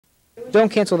Don't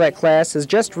Cancel That Class has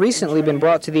just recently been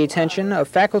brought to the attention of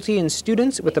faculty and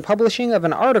students with the publishing of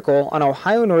an article on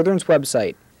Ohio Northern's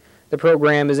website. The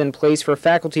program is in place for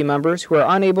faculty members who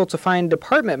are unable to find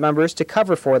department members to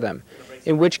cover for them,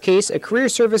 in which case a career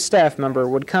service staff member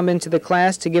would come into the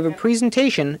class to give a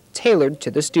presentation tailored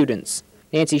to the students.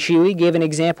 Nancy Sheely gave an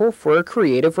example for a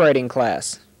creative writing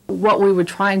class. What we would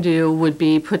try and do would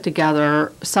be put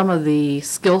together some of the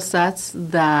skill sets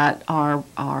that are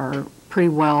pretty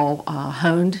well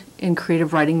honed in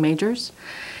creative writing majors,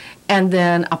 and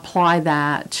then apply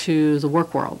that to the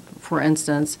work world. For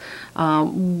instance,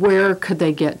 where could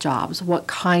they get jobs? What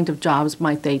kind of jobs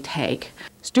might they take?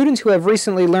 Students who have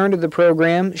recently learned of the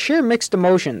program share mixed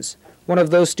emotions. One of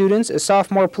those students is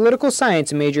sophomore political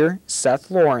science major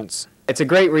Seth Lawrence. It's a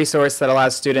great resource that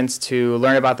allows students to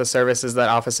learn about the services that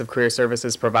Office of Career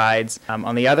Services provides.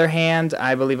 On the other hand,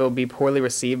 I believe it will be poorly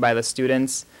received by the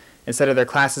students. Instead of their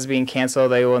classes being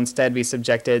canceled, they will instead be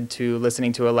subjected to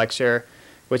listening to a lecture,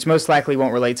 which most likely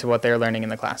won't relate to what they're learning in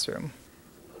the classroom.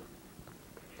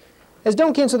 As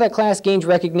Don't Cancel That Class gains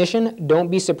recognition,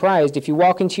 don't be surprised if you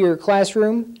walk into your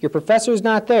classroom, your professor's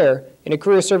not there, and a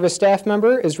career service staff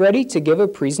member is ready to give a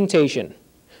presentation.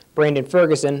 Branden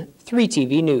Ferguson,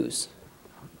 3TV News.